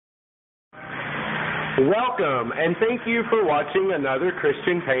Welcome, and thank you for watching another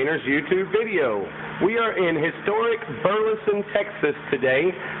Christian Painters YouTube video. We are in historic Burleson, Texas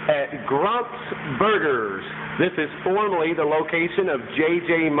today at Grump's Burgers. This is formerly the location of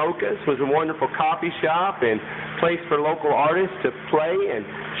J.J. Mocha's, was a wonderful coffee shop and place for local artists to play and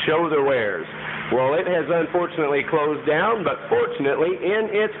show their wares. Well, it has unfortunately closed down, but fortunately in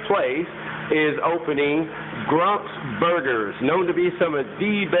its place is opening Grump's Burgers, known to be some of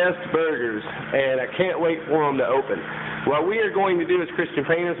the best burgers, and I can't wait for them to open. What we are going to do as Christian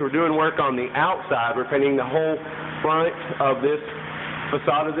Painters, we're doing work on the outside. We're painting the whole front of this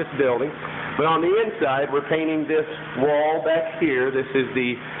facade of this building, but on the inside we're painting this wall back here. This is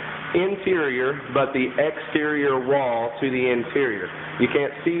the interior, but the exterior wall to the interior. You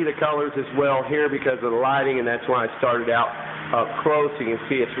can't see the colors as well here because of the lighting, and that's why I started out up close. You can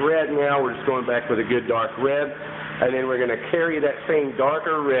see it's red now. We're just going back with a good dark red, and then we're going to carry that same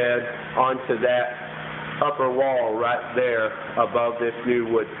darker red onto that upper wall right there above this new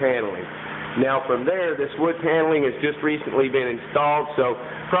wood paneling. Now from there, this wood paneling has just recently been installed, so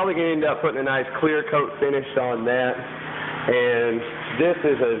probably going to end up putting a nice clear coat finish on that. And this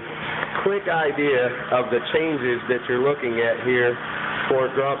is a quick idea of the changes that you're looking at here for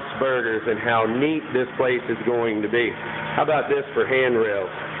Grump's Burgers and how neat this place is going to be. How about this for handrails?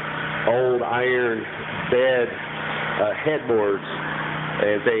 Old iron bed headboards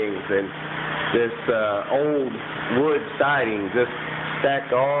and things, and this old wood siding just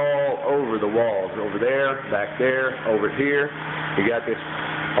stacked all over the walls, over there, back there, over here. You got this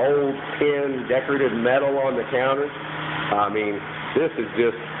old tin decorative metal on the counters. I mean, this is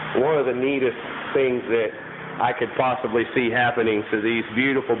just one of the neatest things that I could possibly see happening to these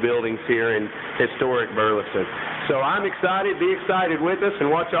beautiful buildings here in historic Burleson. So I'm excited. Be excited with us and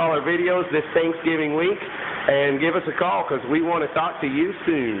watch all our videos this Thanksgiving week, and give us a call because we want to talk to you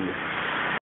soon.